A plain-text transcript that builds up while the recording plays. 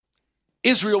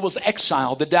Israel was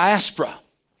exiled, the diaspora,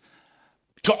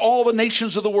 to all the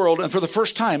nations of the world. And for the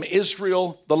first time,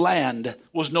 Israel, the land,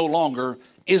 was no longer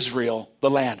Israel,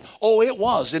 the land. Oh, it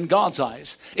was in God's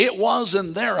eyes. It was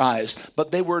in their eyes,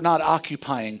 but they were not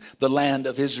occupying the land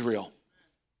of Israel.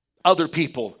 Other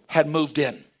people had moved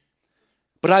in.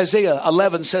 But Isaiah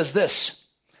 11 says this,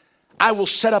 I will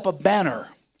set up a banner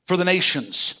for the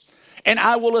nations, and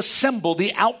I will assemble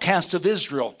the outcasts of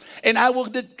Israel, and I will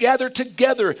gather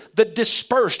together the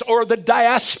dispersed or the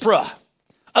diaspora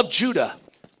of Judah.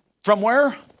 From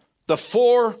where? The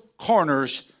four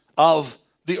corners of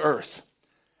the earth.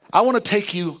 I want to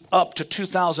take you up to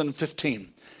 2015.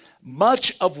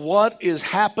 Much of what is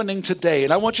happening today,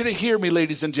 and I want you to hear me,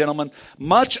 ladies and gentlemen,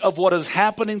 much of what is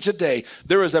happening today,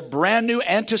 there is a brand new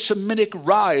anti-Semitic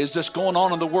rise that's going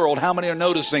on in the world. How many are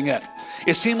noticing it?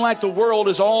 It seems like the world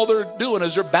is all they're doing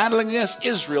is they're battling against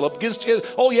Israel,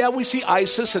 oh yeah, we see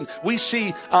ISIS and we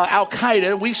see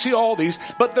Al-Qaeda and we see all these,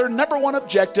 but their number one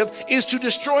objective is to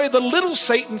destroy the little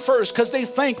Satan first because they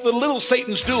think the little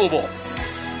Satan's doable.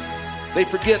 They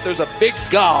forget there's a big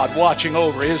God watching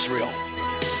over Israel.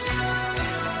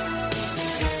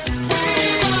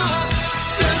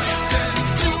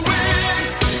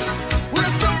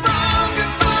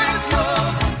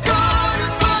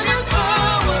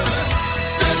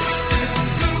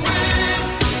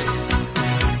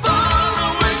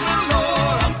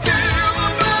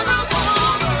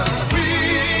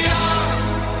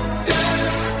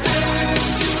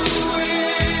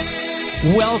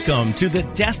 Welcome to the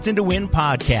Destined to Win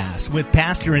podcast with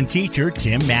pastor and teacher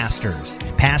Tim Masters.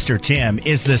 Pastor Tim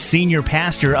is the senior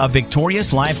pastor of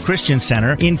Victorious Life Christian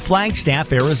Center in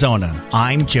Flagstaff, Arizona.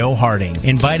 I'm Joe Harding,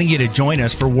 inviting you to join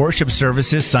us for worship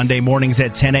services Sunday mornings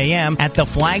at 10 a.m. at the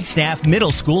Flagstaff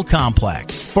Middle School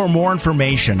Complex. For more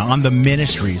information on the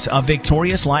ministries of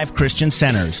Victorious Life Christian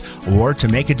Centers or to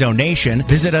make a donation,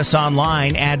 visit us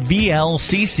online at vlccaz.org.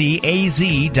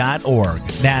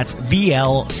 That's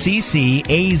vlccaz.org.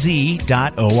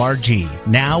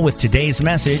 Now with today's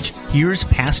message, here's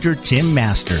Pastor Tim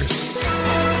Masters.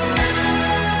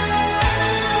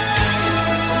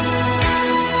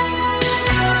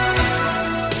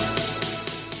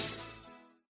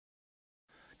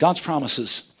 God's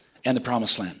promises and the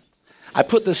promised land. I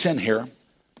put this in here.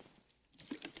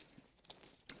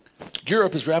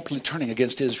 Europe is rapidly turning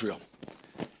against Israel.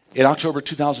 In October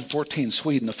 2014,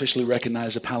 Sweden officially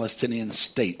recognized a Palestinian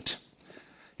state.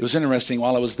 It was interesting,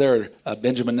 while I was there,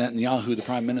 Benjamin Netanyahu, the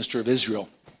prime minister of Israel,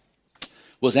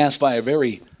 was asked by a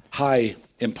very high,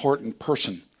 important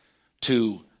person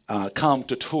to come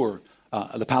to tour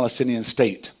the Palestinian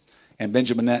state. And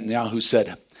Benjamin Netanyahu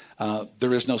said,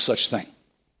 there is no such thing.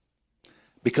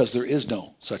 Because there is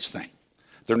no such thing.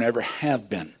 There never have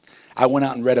been. I went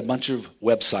out and read a bunch of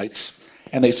websites,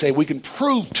 and they say, we can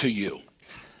prove to you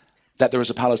that there is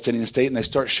a Palestinian state, and they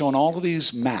start showing all of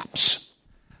these maps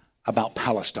about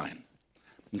Palestine.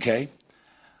 Okay?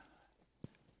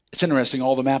 It's interesting,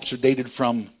 all the maps are dated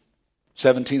from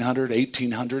 1700,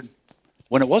 1800,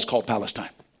 when it was called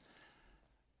Palestine.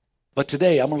 But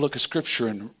today, I'm going to look at Scripture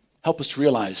and help us to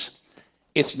realize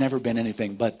it's never been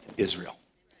anything but Israel.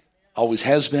 Always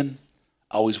has been,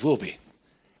 always will be.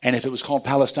 And if it was called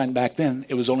Palestine back then,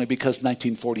 it was only because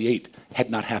 1948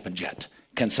 had not happened yet.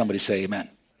 Can somebody say amen?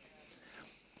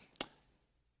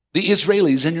 The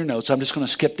Israelis, in your notes, I'm just going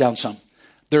to skip down some.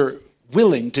 They're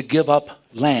willing to give up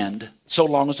land so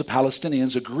long as the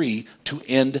Palestinians agree to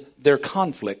end their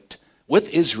conflict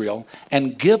with Israel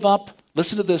and give up,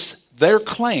 listen to this, their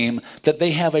claim that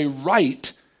they have a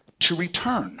right to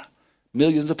return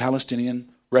millions of Palestinian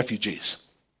refugees.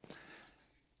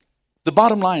 The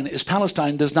bottom line is the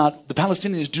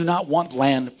Palestinians do not want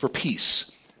land for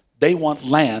peace. They want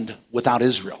land without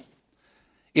Israel.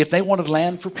 If they wanted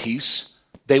land for peace,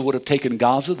 they would have taken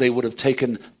Gaza, they would have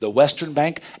taken the Western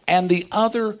Bank, and the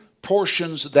other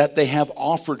portions that they have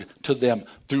offered to them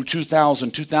through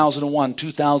 2000, 2001,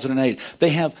 2008. They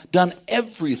have done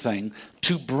everything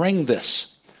to bring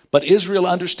this. But Israel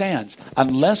understands,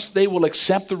 unless they will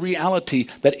accept the reality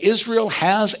that Israel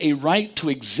has a right to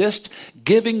exist,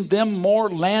 giving them more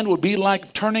land would be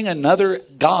like turning another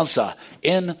Gaza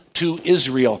into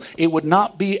Israel. It would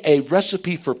not be a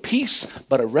recipe for peace,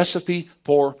 but a recipe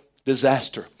for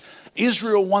disaster.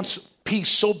 Israel wants peace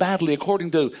so badly,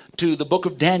 according to the book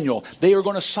of Daniel. They are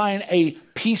going to sign a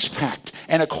peace pact.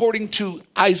 And according to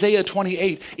Isaiah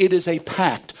 28, it is a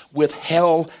pact with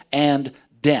hell and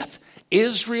death.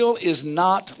 Israel is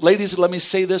not, ladies, let me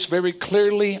say this very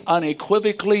clearly,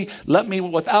 unequivocally,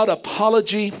 without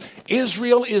apology,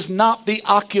 Israel is not the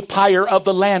occupier of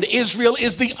the land. Israel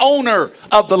is the owner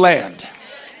of the land.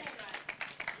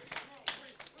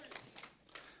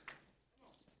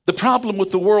 The problem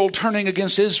with the world turning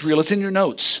against Israel, it's in your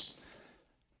notes,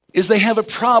 is they have a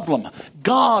problem.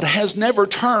 God has never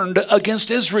turned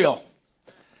against Israel.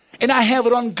 And I have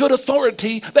it on good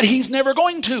authority that he's never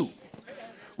going to.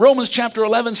 Romans chapter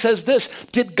 11 says this: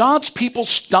 did God's people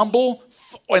stumble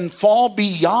and fall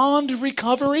beyond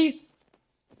recovery?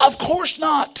 Of course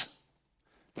not.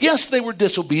 Yes, they were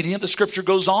disobedient, the scripture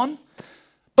goes on.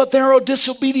 But their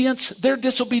disobedience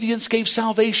gave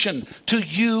salvation to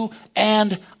you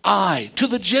and I, to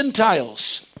the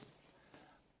Gentiles.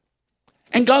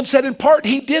 And God said in part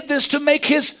he did this to make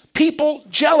his people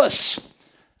jealous.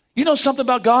 You know something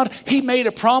about God? He made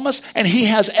a promise and he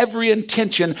has every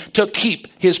intention to keep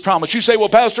his promise. You say, well,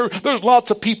 Pastor, there's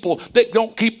lots of people that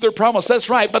don't keep their promise. That's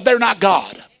right, but they're not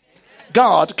God.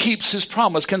 God keeps his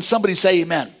promise. Can somebody say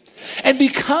amen? And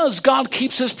because God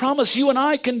keeps his promise, you and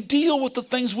I can deal with the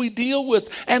things we deal with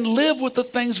and live with the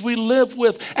things we live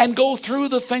with and go through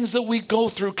the things that we go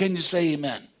through. Can you say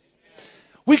amen?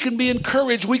 We can be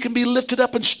encouraged. We can be lifted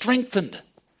up and strengthened.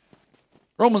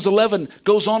 Romans 11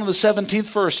 goes on in the 17th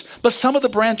verse. But some of the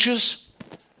branches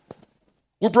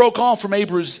were broke off from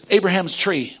Abraham's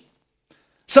tree.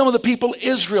 Some of the people,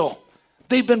 Israel,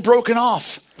 they've been broken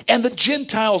off. And the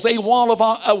Gentiles, a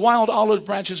wild olive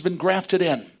branch has been grafted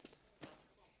in.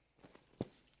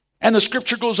 And the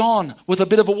scripture goes on with a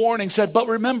bit of a warning, said, but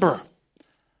remember,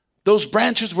 those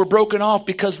branches were broken off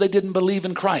because they didn't believe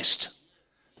in Christ.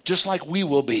 Just like we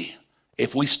will be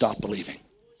if we stop believing.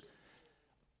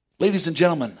 Ladies and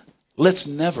gentlemen, let's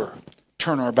never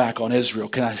turn our back on Israel.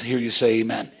 Can I hear you say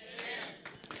amen?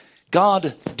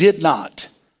 God did not,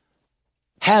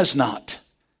 has not,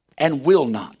 and will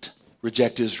not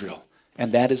reject Israel.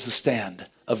 And that is the stand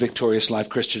of Victorious Life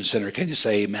Christian Center. Can you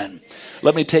say amen?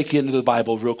 Let me take you into the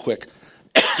Bible real quick.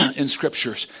 In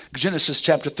scriptures, Genesis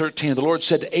chapter 13, the Lord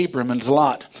said to Abram and to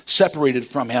Lot, separated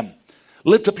from him,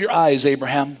 lift up your eyes,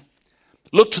 Abraham.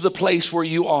 Look to the place where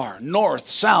you are, north,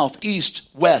 south, east,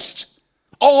 west.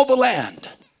 All the land,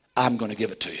 I'm going to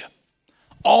give it to you.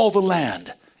 All the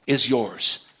land is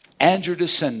yours and your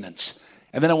descendants.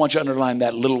 And then I want you to underline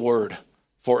that little word,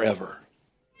 forever.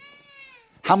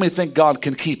 How many think God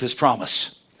can keep his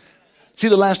promise? See,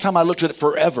 the last time I looked at it,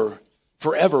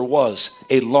 forever was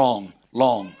a long,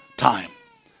 long time.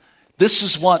 This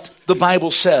is what the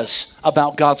Bible says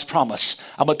about God's promise.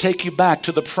 I'm going to take you back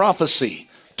to the prophecy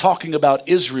talking about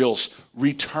Israel's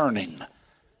returning.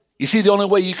 You see, the only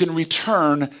way you can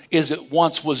return is it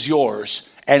once was yours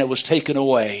and it was taken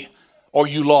away or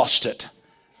you lost it.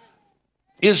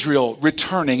 Israel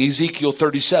returning, Ezekiel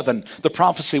 37. The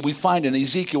prophecy we find in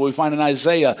Ezekiel, we find in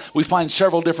Isaiah, we find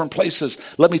several different places.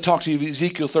 Let me talk to you of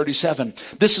Ezekiel 37.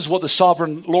 This is what the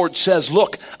sovereign Lord says.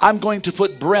 Look, I'm going to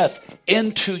put breath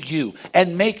into you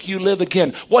and make you live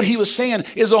again. What he was saying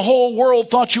is the whole world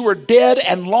thought you were dead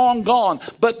and long gone,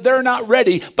 but they're not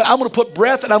ready. But I'm going to put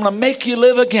breath and I'm going to make you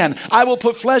live again. I will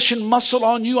put flesh and muscle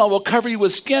on you. I will cover you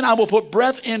with skin. I will put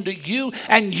breath into you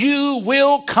and you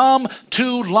will come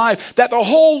to life. That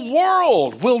the whole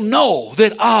world will know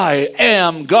that I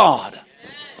am God.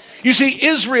 You see,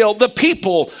 Israel, the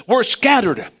people were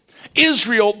scattered.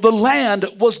 Israel, the land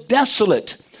was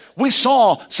desolate. We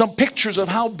saw some pictures of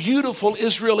how beautiful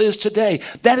Israel is today.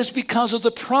 That is because of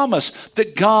the promise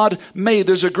that God made.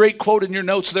 There's a great quote in your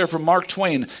notes there from Mark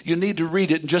Twain. You need to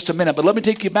read it in just a minute. But let me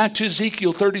take you back to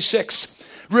Ezekiel 36.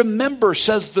 Remember,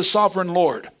 says the sovereign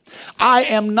Lord, I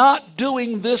am not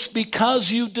doing this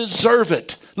because you deserve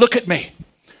it. Look at me.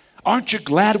 Aren't you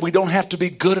glad we don't have to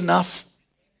be good enough?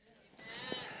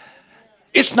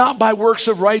 It's not by works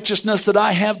of righteousness that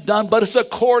I have done, but it's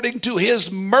according to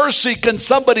his mercy. Can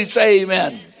somebody say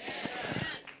amen?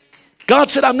 God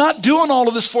said, I'm not doing all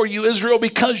of this for you, Israel,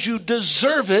 because you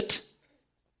deserve it.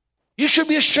 You should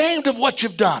be ashamed of what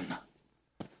you've done.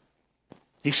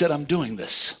 He said, I'm doing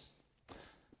this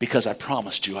because I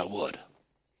promised you I would.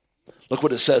 Look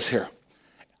what it says here.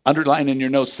 Underline in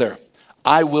your notes there.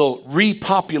 I will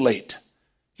repopulate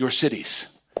your cities.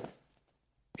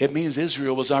 It means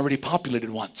Israel was already populated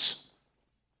once.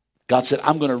 God said,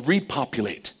 I'm going to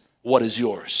repopulate what is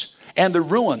yours. And the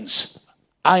ruins,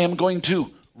 I am going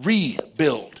to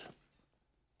rebuild.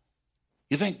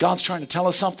 You think God's trying to tell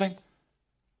us something?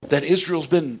 That Israel's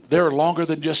been there longer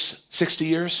than just 60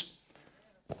 years?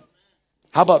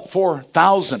 How about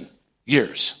 4,000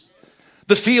 years?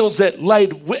 The fields that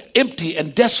laid empty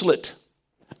and desolate,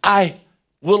 I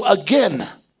will again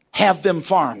have them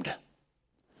farmed.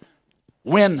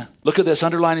 When, look at this,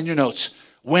 underline in your notes,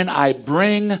 when I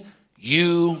bring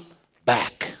you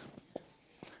back.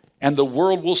 And the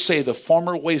world will say the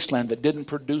former wasteland that didn't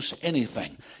produce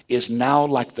anything is now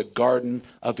like the Garden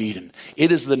of Eden.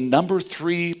 It is the number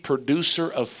 3 producer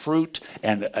of fruit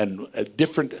and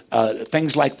different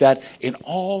things like that in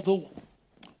all the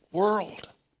world.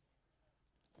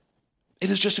 It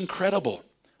is just incredible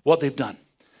what they've done.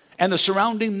 And the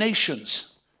surrounding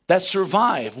nations that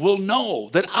survive will know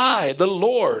that I, the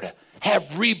Lord,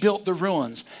 have rebuilt the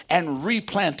ruins and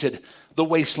replanted the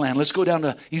wasteland. Let's go down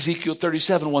to Ezekiel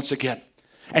 37 once again.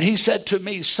 And he said to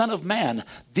me, Son of man,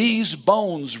 these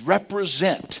bones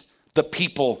represent the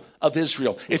people of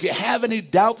Israel. If you have any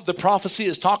doubt that the prophecy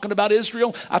is talking about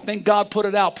Israel, I think God put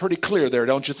it out pretty clear there,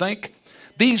 don't you think?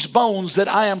 These bones that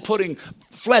I am putting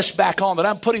flesh back on, that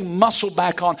I'm putting muscle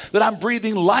back on, that I'm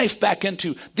breathing life back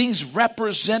into, these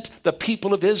represent the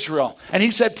people of Israel. And he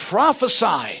said,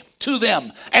 prophesy to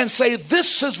them and say,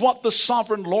 this is what the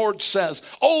sovereign Lord says.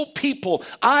 O people,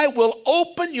 I will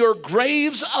open your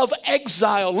graves of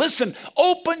exile. Listen,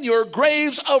 open your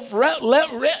graves of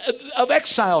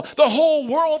exile. The whole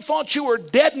world thought you were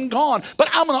dead and gone, but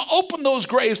I'm going to open those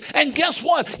graves. And guess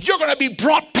what? You're going to be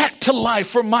brought back to life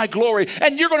for my glory.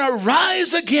 And you're going to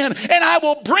rise again. And I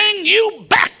will bring you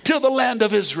back to the land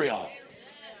of Israel.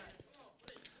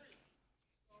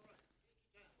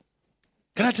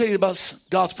 Can I tell you about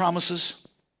God's promises?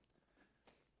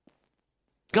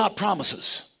 God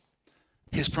promises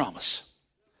his promise.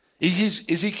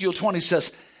 Ezekiel 20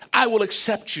 says, I will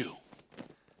accept you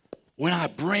when I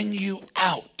bring you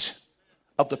out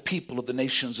of the people of the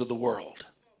nations of the world.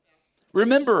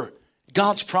 Remember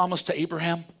God's promise to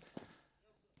Abraham?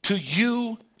 To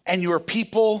you and your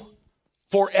people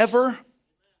forever.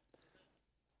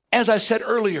 As I said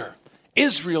earlier,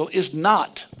 Israel is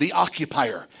not the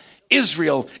occupier.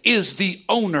 Israel is the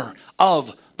owner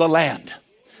of the land.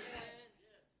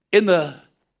 In the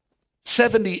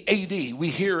 70 AD, we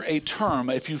hear a term,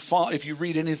 if you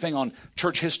read anything on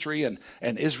church history and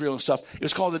Israel and stuff, it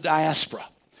was called the diaspora.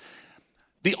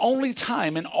 The only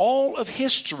time in all of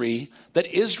history that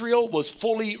Israel was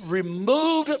fully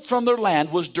removed from their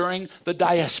land was during the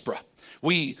diaspora.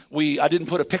 I didn't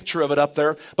put a picture of it up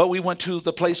there, but we went to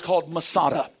the place called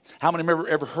Masada. How many have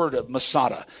ever heard of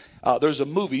Masada? There's a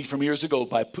movie from years ago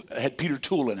had Peter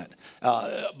Toole in it,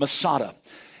 Masada.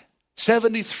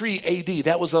 73 AD,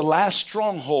 that was the last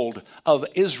stronghold of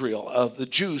Israel, of the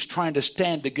Jews trying to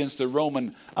stand against the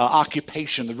Roman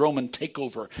occupation, the Roman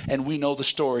takeover. And we know the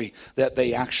story that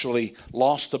they actually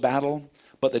lost the battle,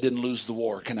 but they didn't lose the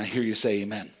war. Can I hear you say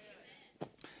amen?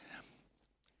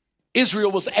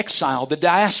 Israel was exiled, the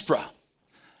diaspora,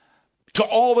 to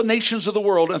all the nations of the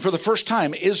world. And for the first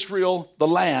time, Israel, the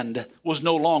land, was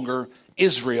no longer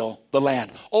Israel, the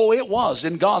land. Oh, it was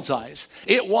in God's eyes.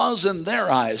 It was in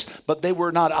their eyes, but they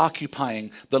were not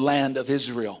occupying the land of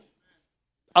Israel.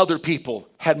 Other people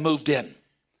had moved in.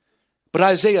 But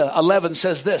Isaiah 11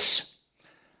 says this,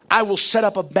 I will set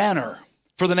up a banner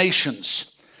for the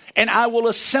nations, and I will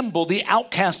assemble the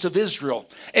outcasts of Israel,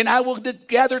 and I will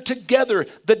gather together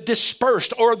the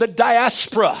dispersed or the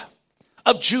diaspora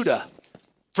of Judah.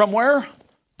 From where?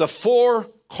 The four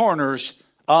corners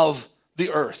of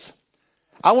the earth.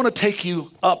 I want to take you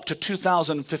up to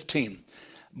 2015.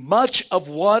 Much of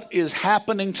what is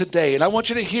happening today, and I want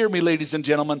you to hear me, ladies and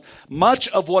gentlemen, much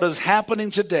of what is happening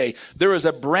today, there is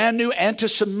a brand new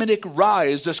anti-Semitic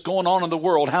rise that's going on in the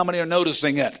world. How many are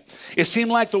noticing it? It seems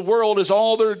like the world is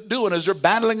all they're doing is they're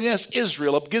battling against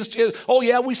Israel. Oh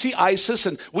yeah, we see ISIS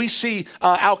and we see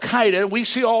Al-Qaeda and we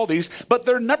see all these, but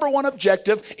their number one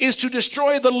objective is to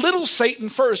destroy the little Satan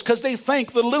first because they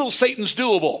think the little Satan's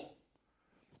doable.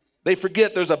 They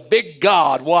forget there's a big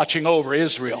God watching over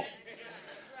Israel.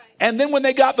 And then when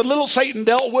they got the little Satan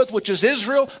dealt with, which is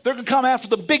Israel, they're going to come after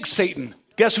the big Satan.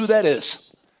 Guess who that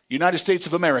is? United States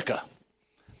of America.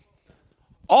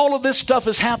 All of this stuff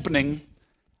is happening.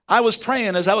 I was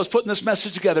praying as I was putting this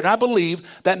message together, and I believe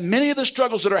that many of the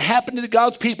struggles that are happening to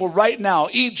God's people right now,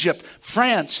 Egypt,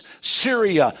 France,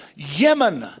 Syria,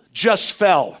 Yemen just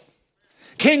fell.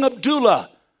 King Abdullah,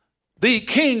 the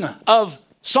king of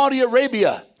Saudi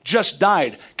Arabia, just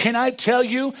died. Can I tell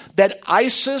you that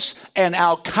ISIS and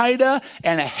Al-Qaeda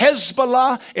and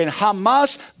Hezbollah and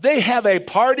Hamas, they have a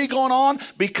party going on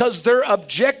because their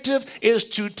objective is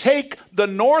to take the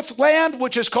northland,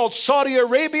 which is called Saudi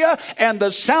Arabia, and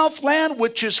the southland,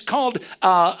 which is called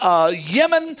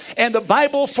Yemen. And the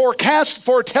Bible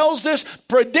foretells this,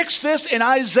 predicts this in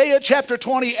Isaiah chapter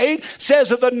 28, says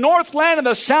that the northland and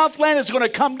the southland is going to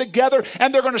come together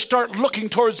and they're going to start looking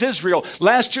towards Israel.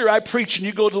 Last year I preached, and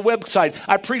you go to the website.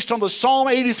 I preached on the Psalm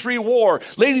 83 war.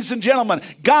 Ladies and gentlemen,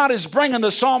 God is bringing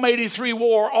the Psalm 83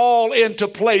 war all into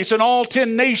place, and all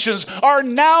 10 nations are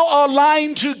now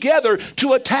aligned together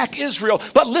to attack Israel.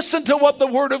 But listen to what the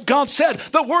Word of God said.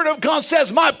 The Word of God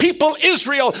says, my people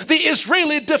Israel, the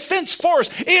Israeli Defense Force,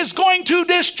 is going to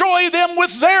destroy them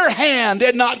with their hand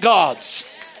and not God's.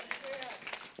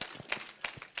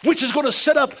 Which is going to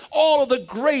set up all of the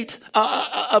great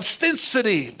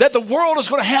obscenity that the world is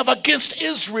going to have against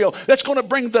Israel. That's going to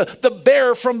bring the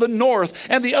bear from the north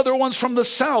and the other ones from the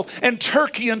south, and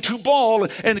Turkey and Tubal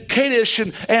and Kadesh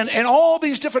and all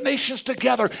these different nations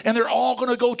together. And they're all going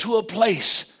to go to a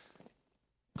place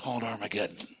called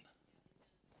Armageddon.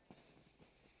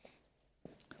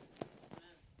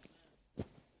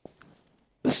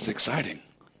 This is exciting.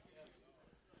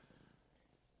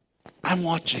 I'm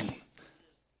watching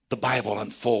the Bible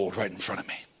unfold right in front of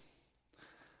me.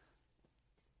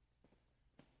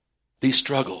 These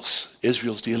struggles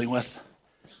Israel's dealing with,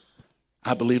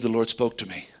 I believe the Lord spoke to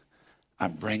me.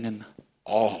 I'm bringing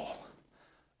all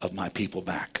of my people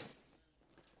back.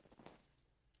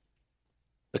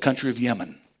 The country of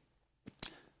Yemen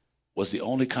was the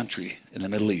only country in the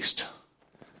Middle East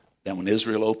that when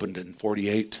Israel opened in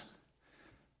 48,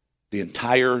 the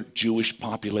entire Jewish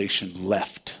population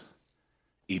left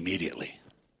immediately.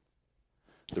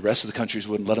 The rest of the countries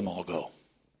wouldn't let them all go.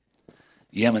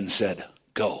 Yemen said,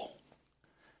 go.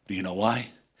 Do you know why?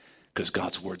 Because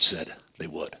God's word said they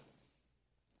would.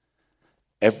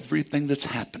 Everything that's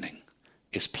happening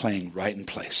is playing right in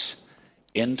place.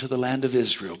 Into the land of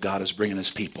Israel, God is bringing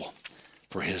his people,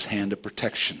 for his hand of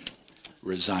protection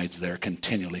resides there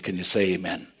continually. Can you say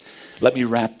amen? Let me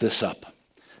wrap this up.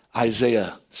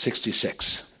 Isaiah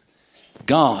 66.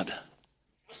 God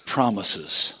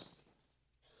promises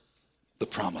the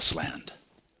promised land.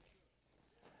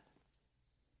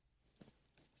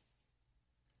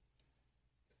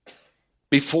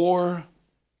 Before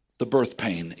the birth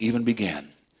pain even began,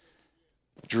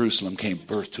 Jerusalem gave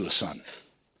birth to a son.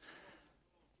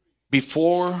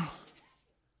 Before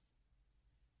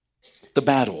the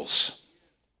battles,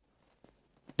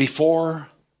 before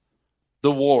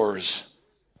the wars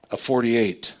of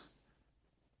 48,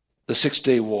 the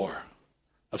 6-day war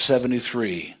of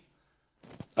 73,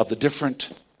 of the different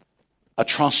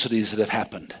atrocities that have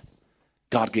happened,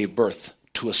 God gave birth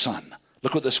to a son.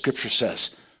 Look what the scripture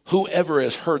says. Whoever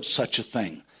has heard such a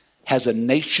thing? Has a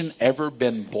nation ever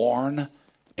been born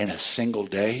in a single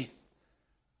day?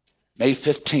 May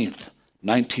 15th,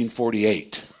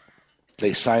 1948,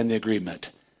 they signed the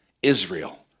agreement.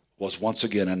 Israel was once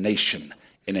again a nation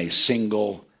in a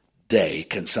single day.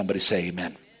 Can somebody say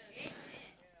amen?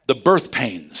 The birth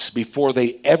pains, before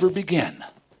they ever began,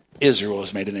 Israel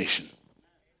was made a nation.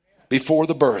 Before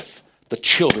the birth, the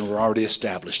children were already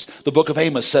established. The book of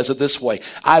Amos says it this way.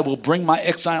 I will bring my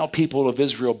exiled people of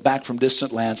Israel back from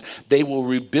distant lands. They will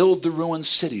rebuild the ruined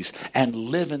cities and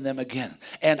live in them again.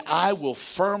 And I will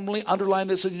firmly, underline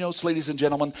this in your notes, ladies and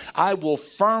gentlemen, I will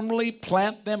firmly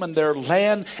plant them in their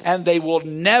land, and they will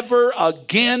never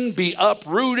again be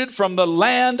uprooted from the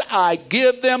land I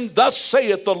give them. Thus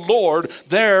saith the Lord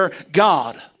their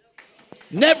God.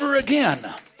 Never again.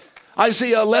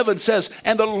 Isaiah 11 says,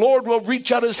 and the Lord will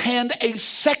reach out his hand a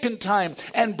second time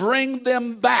and bring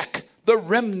them back, the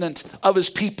remnant of his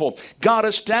people. God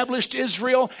established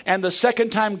Israel, and the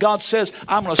second time God says,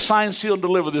 I'm going to sign, seal, and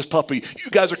deliver this puppy. You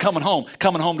guys are coming home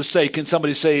to stay. Can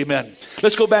somebody say amen?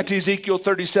 Let's go back to Ezekiel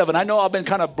 37. I know I've been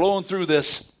kind of blowing through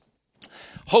this.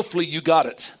 Hopefully you got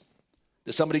it.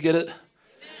 Did somebody get it?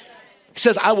 He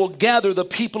says, I will gather the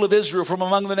people of Israel from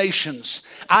among the nations.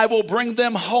 I will bring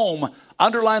them home.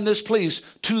 Underline this, please.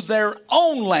 To their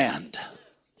own land.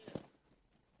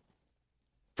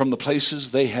 From the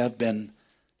places they have been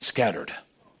scattered.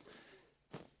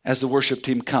 As the worship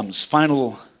team comes,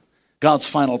 God's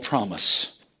final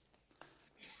promise.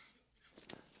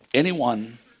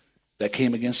 Anyone that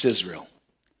came against Israel,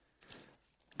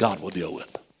 God will deal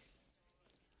with.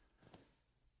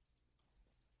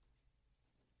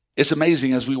 It's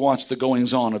amazing as we watch the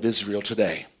goings on of Israel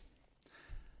today.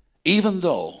 Even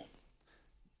though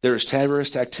there is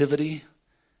terrorist activity,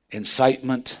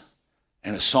 incitement,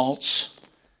 and assaults,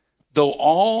 though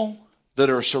all that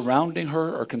are surrounding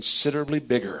her are considerably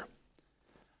bigger,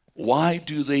 why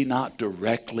do they not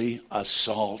directly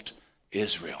assault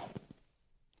Israel?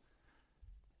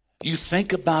 You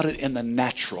think about it in the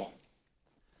natural.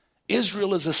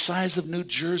 Israel is the size of New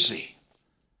Jersey,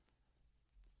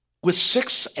 with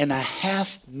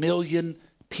 6.5 million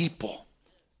people.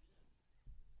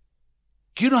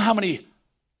 Do you know how many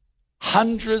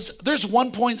hundreds? There's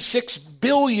 1.6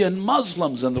 billion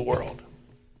Muslims in the world.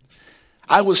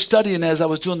 I was studying as I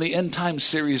was doing the End Time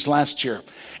series last year,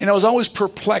 and I was always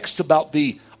perplexed about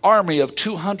the army of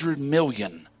 200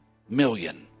 million.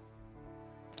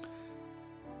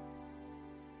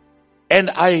 And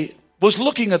I was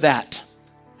looking at that,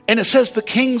 and it says the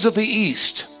kings of the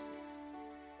east.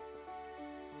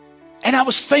 And I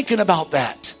was thinking about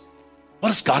that.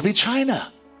 Well, it's got to be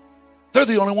China. They're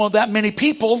the only one with that many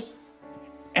people.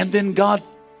 And then God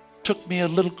took me a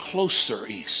little closer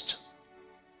east.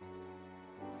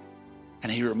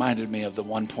 And he reminded me of the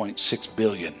 1.6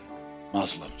 billion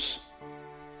Muslims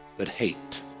that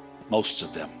hate, most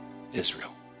of them,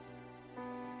 Israel.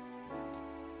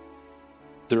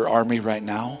 Their army right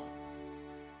now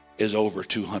is over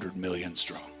 200 million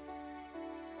strong.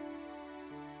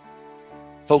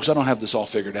 Folks, I don't have this all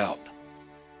figured out.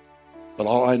 But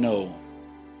all I know,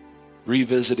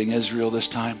 revisiting Israel this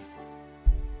time,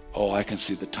 I can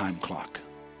see the time clock.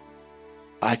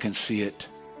 I can see it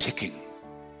ticking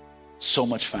so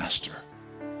much faster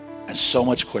and so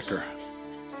much quicker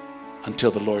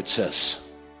until the Lord says,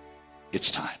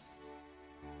 it's time.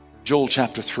 Joel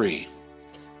chapter 3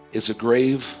 is a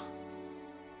grave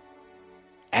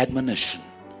admonition.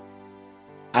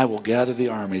 I will gather the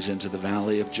armies into the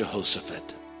valley of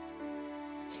Jehoshaphat,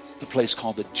 the place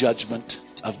called the judgment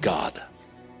of God.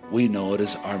 We know it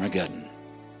as Armageddon.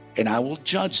 And I will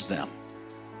judge them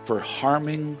for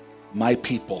harming my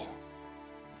people,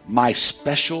 my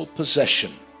special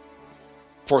possession,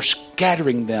 for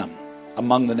scattering them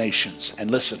among the nations. And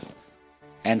listen,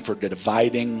 and for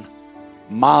dividing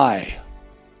my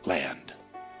land.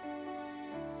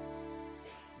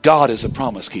 God is a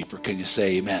promise keeper. Can you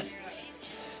say amen?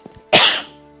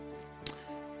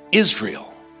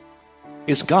 Israel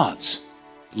is God's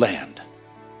land,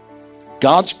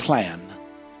 God's plan,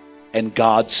 and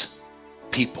God's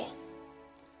people.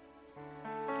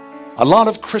 A lot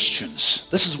of Christians,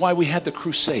 this is why we had the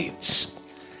Crusades.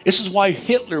 This is why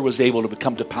Hitler was able to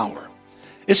come to power.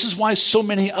 This is why so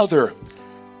many other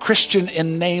Christian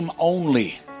in name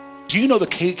only. Do you know the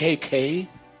KKK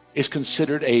is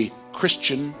considered a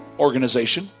Christian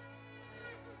organization?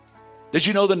 Did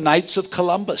you know the Knights of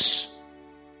Columbus?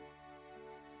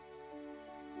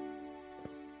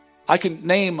 I can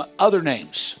name other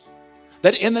names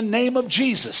that in the name of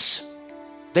Jesus,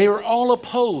 they are all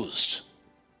opposed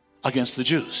against the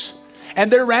Jews.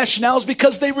 And their rationale is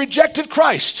because they rejected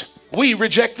Christ. We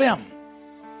reject them.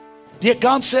 Yet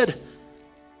God said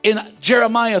in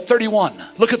Jeremiah 31,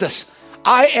 look at this,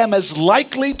 I am as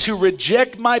likely to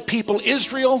reject my people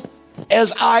Israel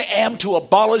as I am to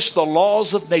abolish the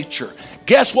laws of nature.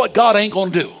 Guess what God ain't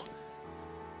going to do?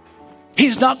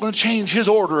 He's not going to change his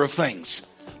order of things,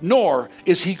 nor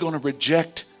is he going to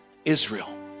reject Israel.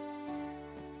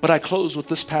 But I close with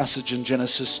this passage in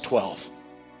Genesis 12.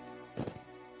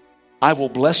 I will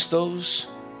bless those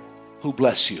who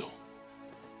bless you.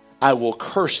 I will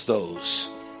curse those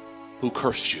who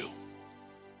curse you.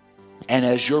 And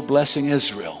as you're blessing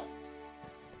Israel,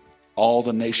 all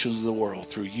the nations of the world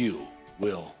through you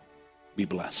will be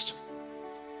blessed.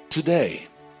 Today,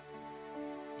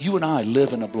 you and I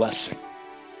live in a blessing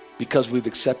because we've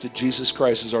accepted Jesus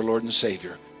Christ as our Lord and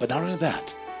Savior. But not only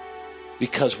that,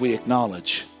 because we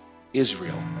acknowledge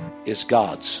Israel is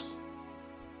God's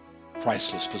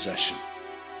priceless possession.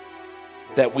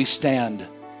 That we stand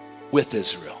with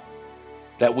Israel.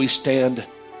 That we stand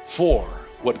for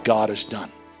what God has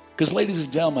done. Because ladies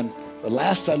and gentlemen, the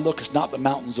last I look is not the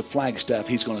mountains of Flagstaff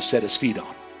he's going to set his feet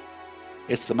on.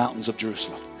 It's the mountains of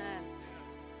Jerusalem.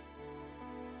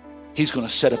 He's going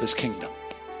to set up his kingdom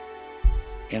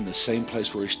in the same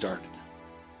place where he started.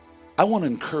 I want to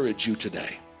encourage you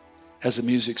today, as the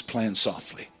music's playing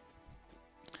softly,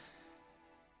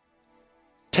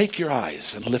 take your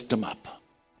eyes and lift them up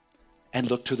and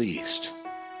look to the east.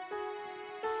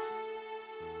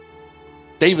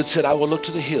 David said, I will look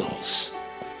to the hills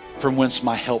from whence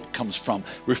my help comes from,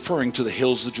 referring to the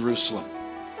hills of Jerusalem.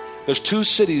 There's 2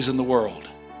 cities in the world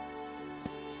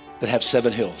that have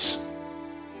 7 hills.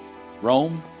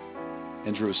 Rome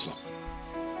and Jerusalem.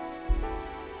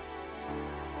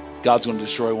 God's going to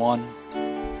destroy one,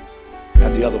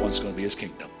 and the other one's going to be his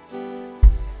kingdom.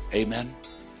 Amen.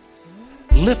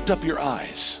 Lift up your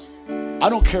eyes. I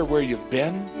don't care where you've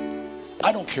been.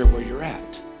 I don't care where you're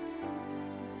at.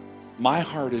 My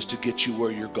heart is to get you where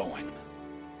you're going,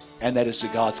 and that is to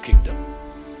God's kingdom.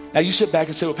 Now you sit back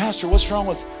and say, well, Pastor, what's wrong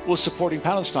with supporting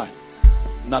Palestine?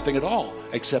 Nothing at all,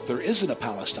 except there isn't a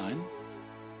Palestine.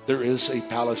 There is a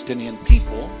Palestinian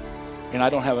people, and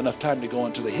I don't have enough time to go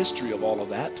into the history of all of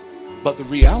that. But the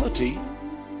reality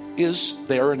is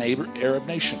they're an Arab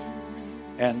nation,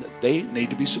 and they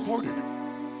need to be supported.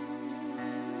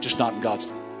 Just not in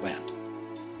God's land.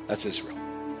 That's Israel.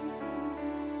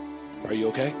 Are you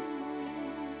okay?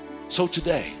 So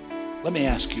today, let me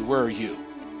ask you, where are you?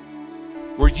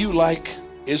 Were you like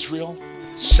Israel,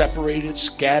 separated,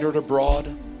 scattered abroad,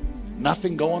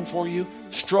 nothing going for you,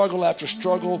 struggle after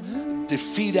struggle,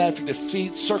 defeat after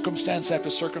defeat, circumstance after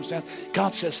circumstance?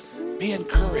 God says, be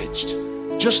encouraged.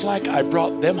 Just like I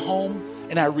brought them home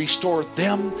and I restored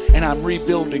them and I'm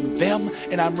rebuilding them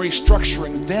and I'm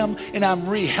restructuring them and I'm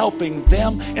re-helping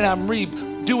them and I'm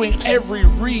doing every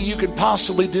you can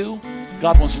possibly do,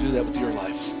 God wants to do that with your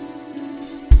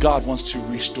life. God wants to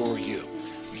restore you.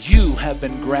 You have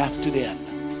been grafted in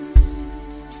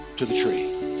to the tree.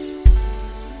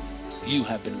 You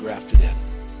have been grafted in.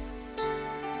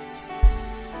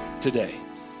 Today,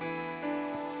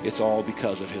 it's all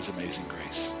because of his amazing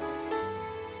grace.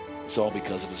 It's all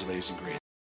because of his amazing grace.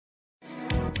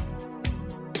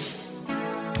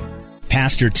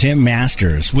 Pastor Tim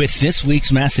Masters with this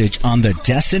week's message on the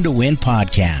Destined to Win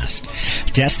podcast.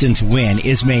 Destined to Win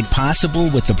is made possible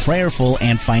with the prayerful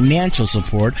and financial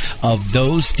support of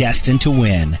those destined to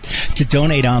win. To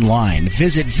donate online,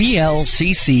 visit vlccaz.org.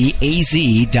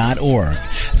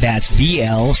 That's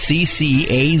vlccaz.org.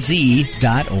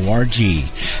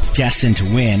 Destined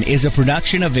to Win is a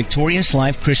production of Victorious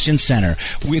Life Christian Center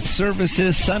with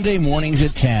services Sunday mornings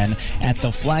at 10 at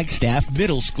the Flagstaff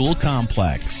Middle School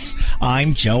Complex.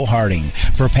 I'm Joe Harding.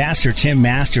 For Pastor Tim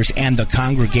Masters and the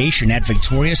congregation at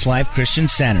Victorious Life Christian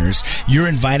Centers, you're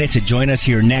invited to join us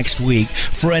here next week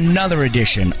for another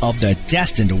edition of the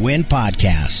Destined to Win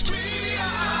podcast.